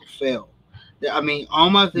 going to fail. I mean, all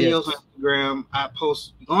my videos on Yes. Instagram, I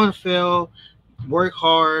post, you're going to fail, work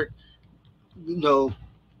hard, you know,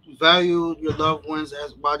 value your loved ones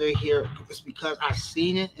as while they're here. It's because I've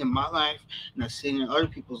seen it in my life and I've seen it in other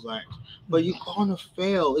people's lives. But Mhm. you're going to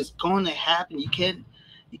fail. It's going to happen. You can't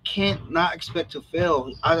not expect to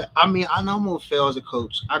fail. I mean, I know I'm gonna fail as a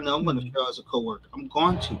coach. I know I'm gonna Mhm. fail as a coworker. I'm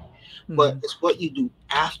going to. But Mhm. it's what you do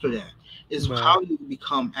after that. It's Right. how you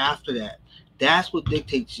become after that. That's what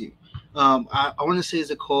dictates you. I want to say it's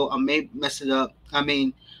a quote. I may mess it up. I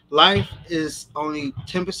mean, life is only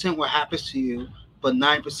 10% what happens to you, but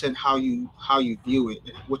 9% how you view it,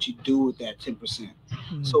 and what you do with that 10%.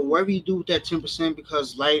 Mm, So whatever you do with that 10%,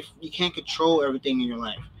 because life, you can't control everything in your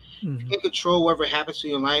life. You mm, can't control whatever happens to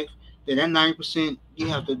your life. Then that 90%, you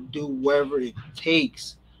have to do whatever it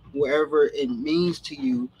takes, whatever it means to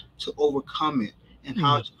you to overcome it, and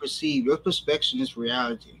how mm, to perceive. Your perception is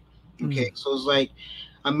reality. Okay, mm, so it's like,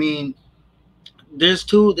 I mean, there's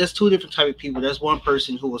two different type of people. There's one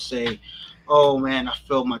person who will say, "Oh man, I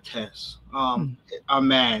failed my test. mm, I'm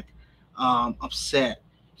mad, upset."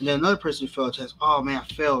 And then another person who failed a test. "Oh man,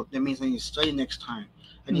 I failed. That means I need to study next time.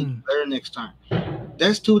 I need to mm, be better next time."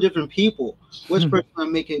 That's two different people. Which mm, person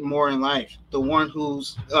gonna make it more in life? The one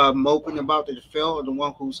who's moping about that they fail, or the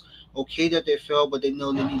one who's okay that they fail, but they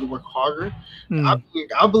know they need to work harder? mm.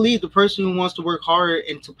 I believe the person who wants to work harder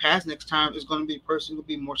and to pass next time is going to be the person who will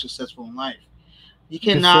be more successful in life. You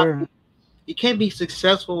Yes, cannot sir. you can't be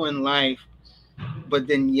successful in life, but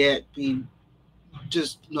then yet be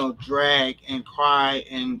just drag and cry.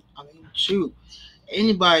 And I mean, shoot,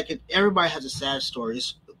 everybody has a sad story.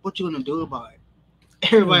 It's what you gonna do about it.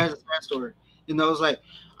 Everybody Yeah. has a sad story. It's like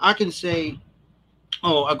I can say,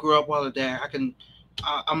 "Oh, I grew up while a dad.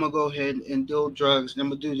 I'm gonna go ahead and do drugs, and I'm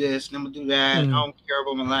gonna do this, and I'm gonna do that. I Mm, don't care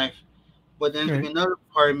about my life." But then there's gonna right. be another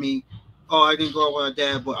part of me. Oh, I didn't grow up with a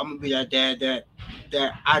dad, but I'm gonna be that dad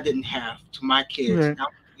that I didn't have to my kids. Right. And I'm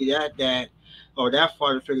gonna be that dad or that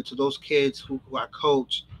father figure to those kids who I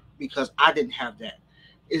coach, because I didn't have that.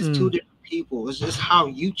 It's two Mm, different people. It's just how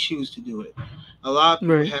you choose to do it. A lot of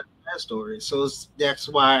people right. have sad stories, so that's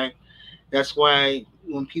why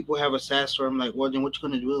when people have a sad story, I'm like, well, then what you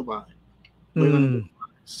gonna do about it? What are you gonna do Mm, about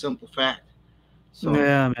it? Simple fact. So.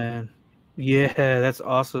 yeah, man. Yeah, that's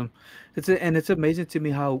awesome. And it's amazing to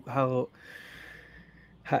me how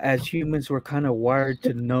as humans we're kind of wired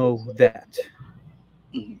to know that.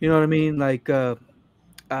 Mhm, You know what I mean? Like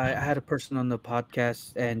I had a person on the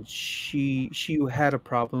podcast and she had a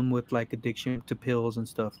problem with like addiction to pills and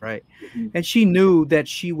stuff, right? mhm, And she knew that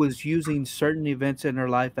she was using certain events in her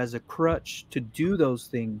life as a crutch to do those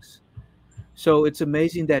things. So it's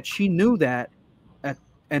amazing that she knew that at,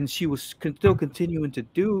 and she was still continuing to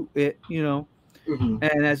do it, mhm,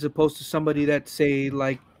 and as opposed to somebody that say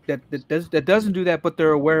like that doesn't do that, but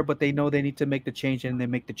they're aware, but they know they need to make the change and they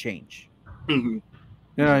make the change. mhm.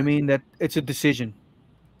 You know what I Yeah. mean? That it's a decision.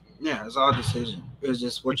 Yeah, it's all decision. It's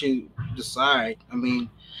just what you decide. I mean,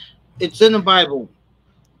 it's in the Bible.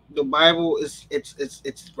 The Bible is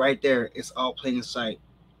it's right there. It's all plain in sight.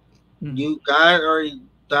 Mm, God already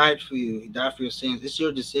died for you. He died for your sins. It's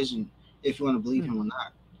your decision if you want to believe mm, him or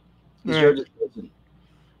not. It's your right. decision.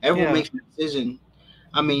 Everyone Yeah. makes a decision.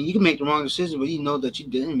 I mean, you can make the wrong decision, but you know that you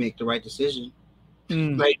didn't make the right decision.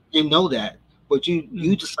 Mm, Like you know that, but you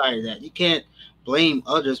mm, decided that. You can't blame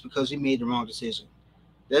others because you made the wrong decision.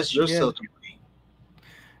 That's yeah. yourself to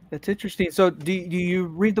That's interesting. So do you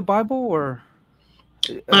read the Bible, or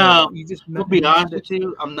blame. you just I'm gonna be mentioned honest it? with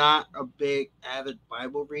you. I'm not a big avid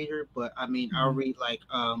Bible reader, but I mean, I'll Mm, read like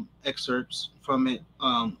excerpts from it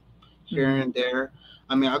here mm, and there.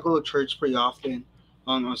 I mean, I go to church pretty often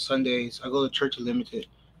on Sundays. I go to Church Unlimited,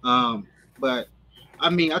 um, but I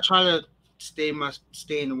mean, I try to stay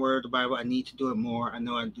in the Word of the Bible. I need to do it more. I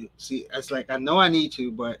know I do. See, it's like I know I need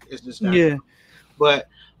to, but it's just that. yeah. But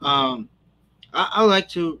um, I like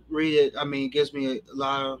to read it. I mean, it gives me a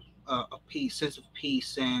lot of peace, sense of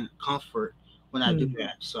peace and comfort when I do Mm,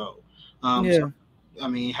 that. So yeah. I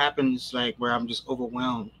mean, it happens like where I'm just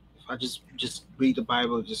overwhelmed. If I just read the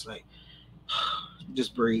Bible, just like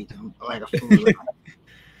just breathe. I'm like a fool,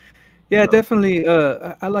 you Yeah, know. definitely.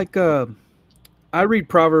 I like. I read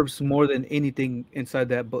Proverbs more than anything inside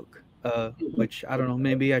that book. Mhm, Which I don't know.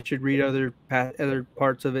 Maybe I should read other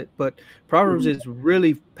parts of it. But Proverbs mhm. is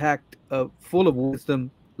really packed, full of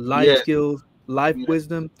wisdom, life Yes, skills, life yes,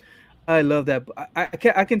 wisdom. I love that.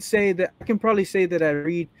 I can say that I can probably say that I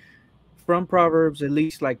read from Proverbs at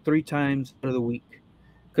least like 3 times out of the week,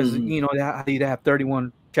 because mhm. how you have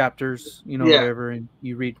 31 chapters, Yeah, whatever, and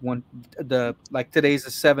you read one, the like today's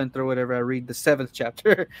the seventh or whatever. I read the seventh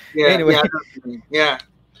chapter. yeah, Anyway, yeah, I know what you mean. Yeah,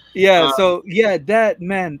 yeah. uh, So yeah, that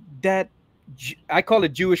man, I call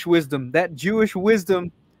it Jewish wisdom. That Jewish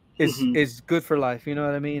wisdom mhm, is good for life. You know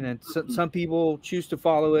what I mean? And mhm, some people choose to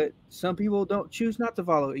follow it. Some people don't choose not to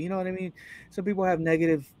follow it. You know what I mean? Some people have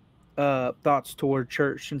negative thoughts toward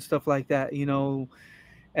church and stuff like that.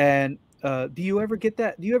 And do you ever get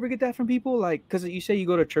that? Do you ever get that from people? Like, because you say you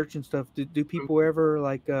go to church and stuff. Do mhm. people ever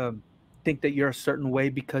like think that you're a certain way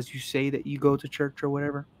because you say that you go to church or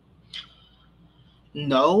whatever?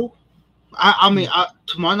 No, I mean, Mm,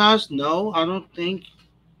 to my knowledge, no. I don't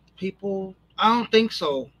think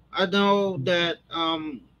so. I know that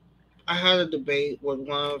I had a debate with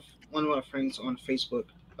one of my friends on Facebook.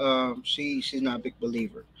 She's not a big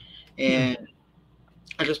believer, Mm, and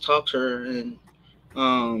I just talked to her, and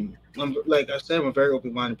like I said, I'm a very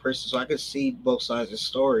open minded person, so I could see both sides of the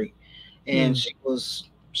story. And mm,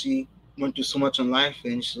 she went through so much in life,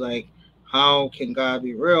 and she's like, how can God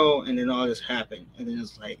be real? And then all this happened, and then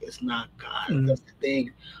it's like it's not God. mm, That's the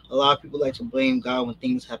thing. A lot of people like to blame God when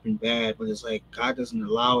things happen bad, but it's like God doesn't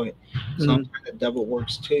allow it. mm, Sometimes the devil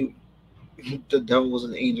works too. The devil was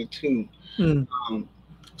an angel too. mm, Um,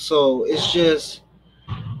 so it's just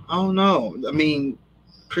I don't know. I mean,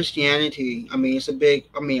 Christianity. I mean, it's a big.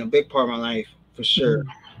 I mean, a big part of my life for sure.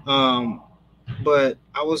 mm, Um, but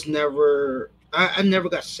I was never. I never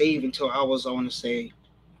got saved until I was. I want to say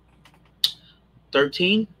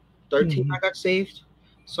 13. 13. I mm, got saved.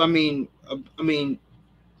 So I mean,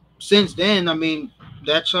 since then, I mean,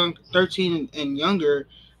 that chunk 13 and younger.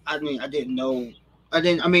 I mean, I didn't know. I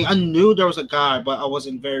didn't. I mean, I knew there was a God, but I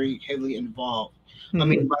wasn't very heavily involved. I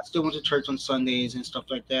mean, mm. but I still went to church on Sundays and stuff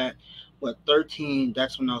like that. But 13,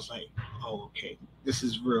 that's when I was like, oh, okay, this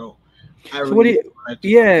is real. I So what really do you, like to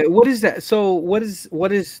go. yeah, what is that? So what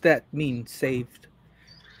does that mean, saved?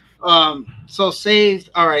 So saved.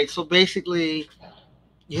 All right. So basically,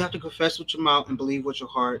 you have to confess with your mouth and believe with your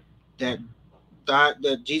heart that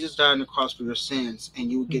that Jesus died on the cross for your sins,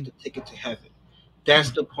 and you will get Mm, the ticket to heaven.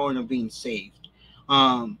 That's mm, the point of being saved.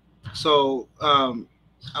 Um, so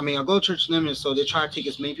I mean, I go to church limits, so they try to take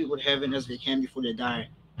as many people to heaven as they can before they die.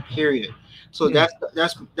 Period. So mm,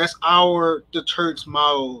 that's our the church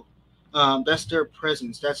model. That's their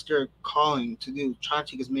presence. That's their calling to do. Try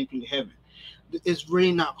to take as many people to heaven. It's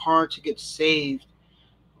really not hard to get saved,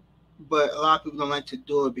 but a lot of people don't like to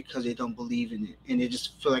do it because they don't believe in it, and they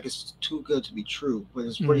just feel like it's too good to be true. But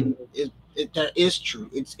it's mm. really that is true.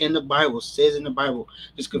 It's in the Bible. It says in the Bible,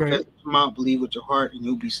 just confess Right, with your mouth, believe with your heart, and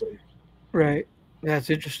you'll be saved. right. That's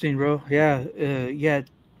interesting, bro. Yeah, yeah.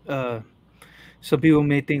 Uh, some people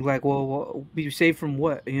may think like, well, be saved from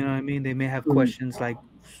what? You know what I mean? They may have Mhm. questions like,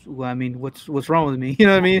 well, I mean, what's wrong with me? You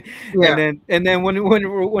know what I mean? Yeah. And then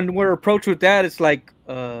when we're approached with that, it's like,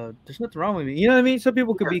 there's nothing wrong with me. You know what I mean? Some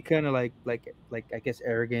people could Yeah. be kind of like I guess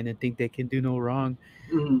arrogant and think they can do no wrong,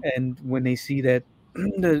 Hmm. and when they see that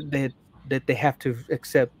that that they have to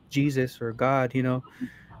accept Jesus or God,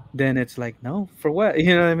 then it's like, no, for what?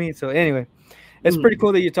 You know what I mean? So anyway, it's pretty Hmm.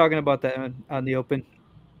 cool that you're talking about that on the open.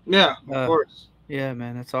 Yeah. Of Uh, course. yeah,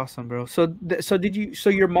 man, that's awesome, bro. So, so did you? So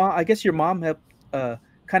your mom? I guess your mom helped,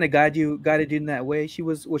 kind of guided you in that way.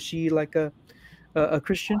 Was she like a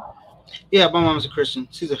Christian? Yeah. My mom's a Christian.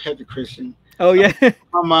 She's a heavy Christian. Oh Uh, yeah.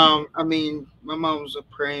 my mom. I mean, my mom was a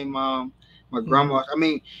praying mom. My Mhm. grandma. I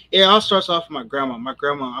mean, it all starts off with my grandma. My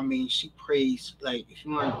grandma. I mean, she prays like if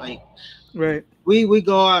you want like Right. we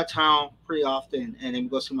go out of town pretty often, and then we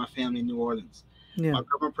go see my family in New Orleans. Yeah. My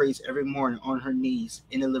grandma prays every morning on her knees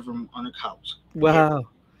in the living room on the couch Wow.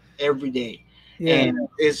 every day, Yeah. and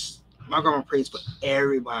it's my grandma prays for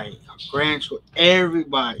everybody, her grandchildren,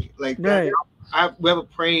 everybody like that. Right. We have a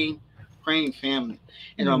praying family,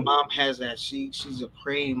 and my Mm. mom has that. She's a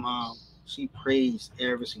praying mom. She prays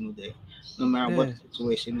every single day, no matter what Yeah. the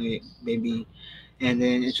situation may be, and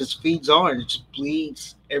then it just feeds on. It just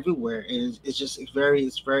bleeds everywhere, and it's just it's very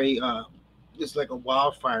it's like a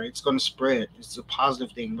wildfire. It's gonna spread. It's a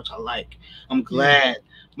positive thing, which I like. I'm Yeah. glad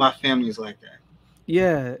my family is like that.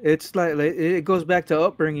 Yeah. It's like it goes back to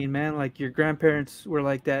upbringing, man. Like your grandparents were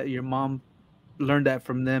like that. Your mom learned that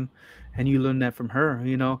from them, and you learned that from her.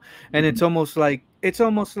 And Mhm. it's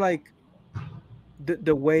almost like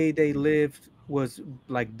the way they lived was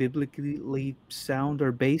like biblically sound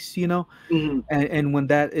or based, Mhm. and when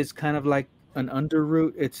that is kind of like an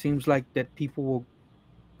underroot, it seems like that people will,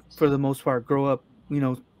 for the most part, grow up,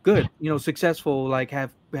 good, successful, like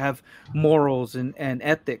have morals and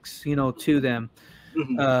ethics, to them.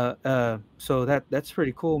 Mhm. So that's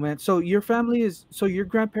pretty cool, man. So your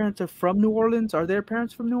grandparents are from New Orleans? Are their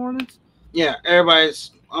parents from New Orleans? Yeah,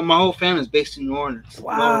 everybody's my whole family's based in New Orleans.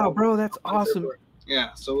 Wow, bro, that's awesome.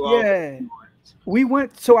 Yeah, so we're all based Yeah. in New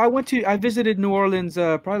Orleans. I visited New Orleans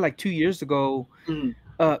probably like 2 years ago. Mhm.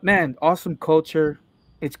 Man, awesome culture.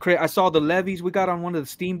 It's crazy. I saw the levees. We got on one of the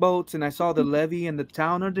steamboats, and I saw the levee and the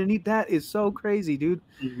town underneath. That is so crazy, dude.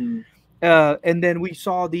 Mhm. And then we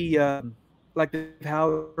saw the like the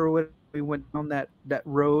house or whatever. We went down that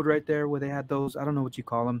road right there where they had those. I don't know what you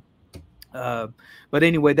call them. Uh, but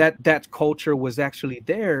anyway, that culture was actually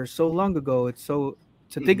there so long ago. It's so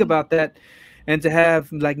to think Mhm. about that, and to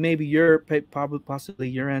have like maybe probably possibly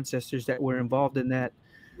your ancestors that were involved in that,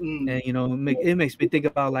 Mhm. and it makes me think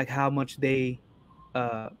about like how much they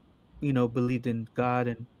uh believed in God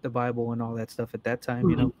and the Bible and all that stuff at that time.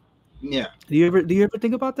 Mhm. Yeah. Do you ever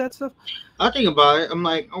think about that stuff? I think about it. I'm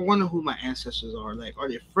like, I wonder who my ancestors are. Like, are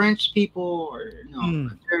they French people or Mm,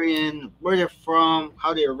 Hungarian? Where they're from?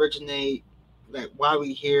 How they originate? Like, why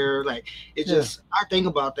we here? Like, it's yeah. just I think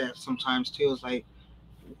about that sometimes too. It's like,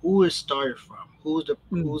 who it started from?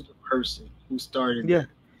 Mm, Who's the person who started yeah.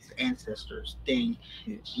 the ancestors thing,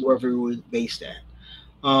 Yeah. wherever it was based at.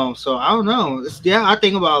 So I don't know. Yeah, I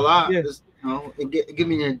think about a lot. Yeah. It give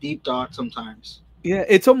me a deep thought sometimes. Yeah,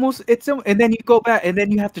 and then you go back, and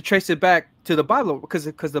then you have to trace it back to the Bible because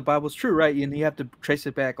the Bible's true, right? And you have to trace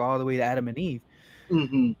it back all the way to Adam and Eve.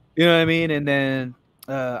 Hmm. You know what I mean? And then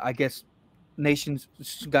I guess nations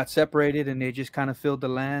got separated, and they just kind of filled the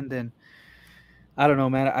land. And I don't know,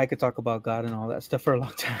 man. I could talk about God and all that stuff for a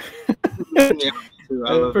long time. Yeah, me too.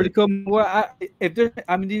 I love Pretty it. cool. Well, if there's,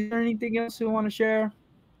 I mean, is there anything else you want to share?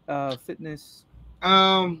 Fitness.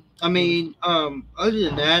 Other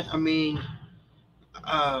than that,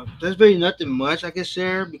 there's really nothing much I can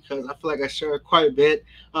share because I feel like I shared quite a bit.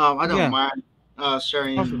 I don't Yeah. mind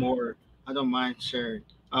sharing Awesome. more. I don't mind sharing.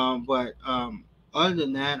 But other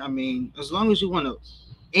than that, as long as you want to,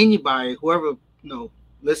 anybody, whoever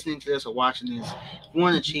listening to this or watching this, if you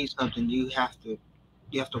want to Mhm. achieve something, you have to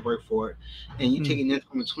work for it. And you Mm, taking this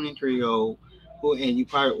from a 23-year-old who, and you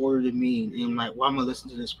probably ordered me, and I'm like, why am I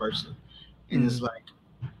listening to this person? And it's mm, like,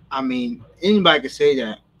 anybody could say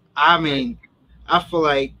that. I right. mean, I feel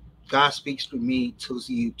like God speaks through me to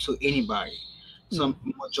you, to anybody, Mm, some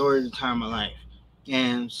majority of the time in my life.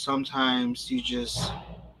 And sometimes you just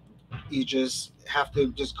have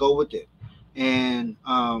to just go with it. And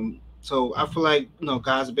so I feel like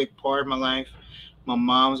God's a big part of my life. My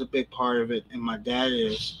mom's a big part of it, and my dad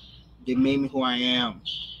is. They made me who I am,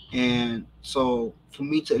 and so for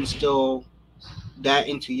me to instill that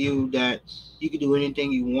into you, that you can do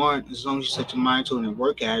anything you want as long as you set your mind to it and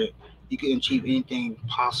work at it, you can achieve anything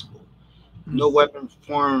possible. mm, No weapon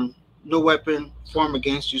form, no weapon formed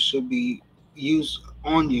against you should be used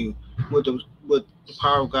on you with the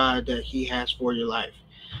power of God that He has for your life.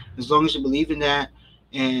 As long as you believe in that,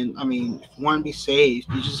 and if you want to be saved,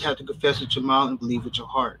 you just have to confess with your mouth and believe with your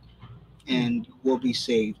heart, mm, and you will be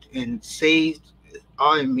saved. And saved,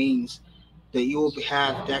 all it means that you will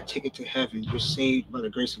have that ticket to heaven. You're saved by the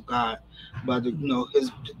grace of God, by the mm,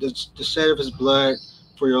 His the shed of His blood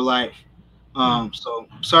for your life. mm. So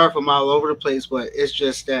sorry if I'm all over the place, but it's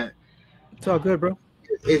just that It's all good, bro.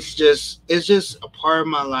 it's just a part of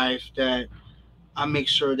my life that I make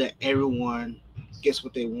sure that everyone gets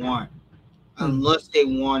what they want, Mm. unless they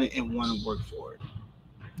want it and want to work for it.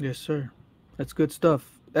 Yes, sir. That's good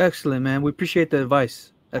stuff. Excellent, man. We appreciate the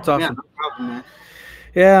advice. That's Yeah, awesome. no problem, man.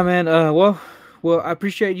 Yeah, man. Well, I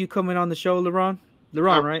appreciate you coming on the show, LeRon. I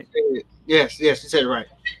LeRon, right? appreciate it. Yes, yes, you said it right.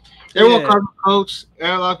 Everyone Yeah, calls me coach.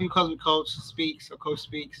 A lot of people call me coach speaks or coach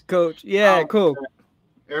speaks. coach. Yeah, Um, cool.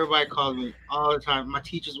 Everybody calls me all the time. My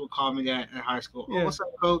teachers would call me that in high school. Oh, Yeah. what's up,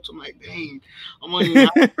 coach? I'm like, dang, I'm only in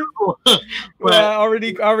high school. Well, But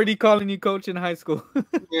already calling you coach in high school.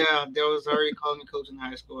 yeah, there was already calling me coach in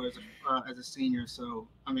high school as a senior. So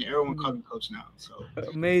everyone calls Mm. me coach now. So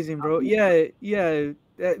Amazing, bro. I'm used to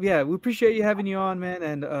it. Yeah. We appreciate you having you on, man.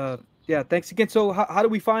 And yeah, thanks again. So, how do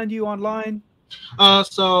we find you online?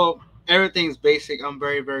 So everything's basic. I'm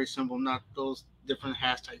very, very simple. I'm not those different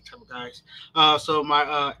hashtag type of guys. So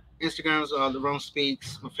my Instagram's Lirone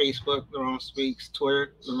Speaks. My Facebook, Lirone Speaks.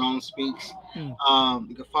 Twitter, Lirone Speaks. Mm,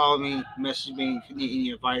 You can follow me, message me if you need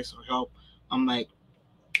any advice or help. I'm like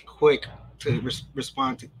quick to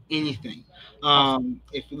respond to anything. awesome.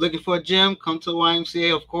 If you're looking for a gym, come to the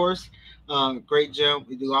YMCA, of course. Great gym.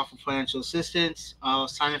 We do offer financial assistance.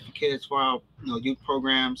 Sign up for kids for our youth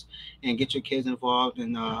programs and get your kids involved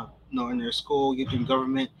in their school, youth and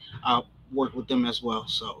government. I'll work with them as well.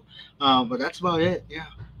 So, but that's about it. Yeah.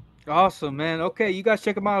 Awesome, man. Okay, you guys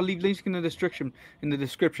check them out. I'll leave links in the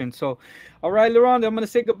description. So, all right, LeRon, I'm gonna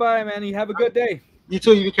say goodbye, man. You have a good day. You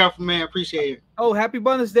too. You be careful, man. I appreciate it. Oh, happy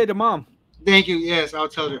Mother's Day to mom. Thank you. Yes, I'll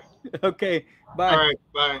tell her. Okay, All bye. right.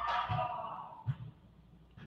 Bye.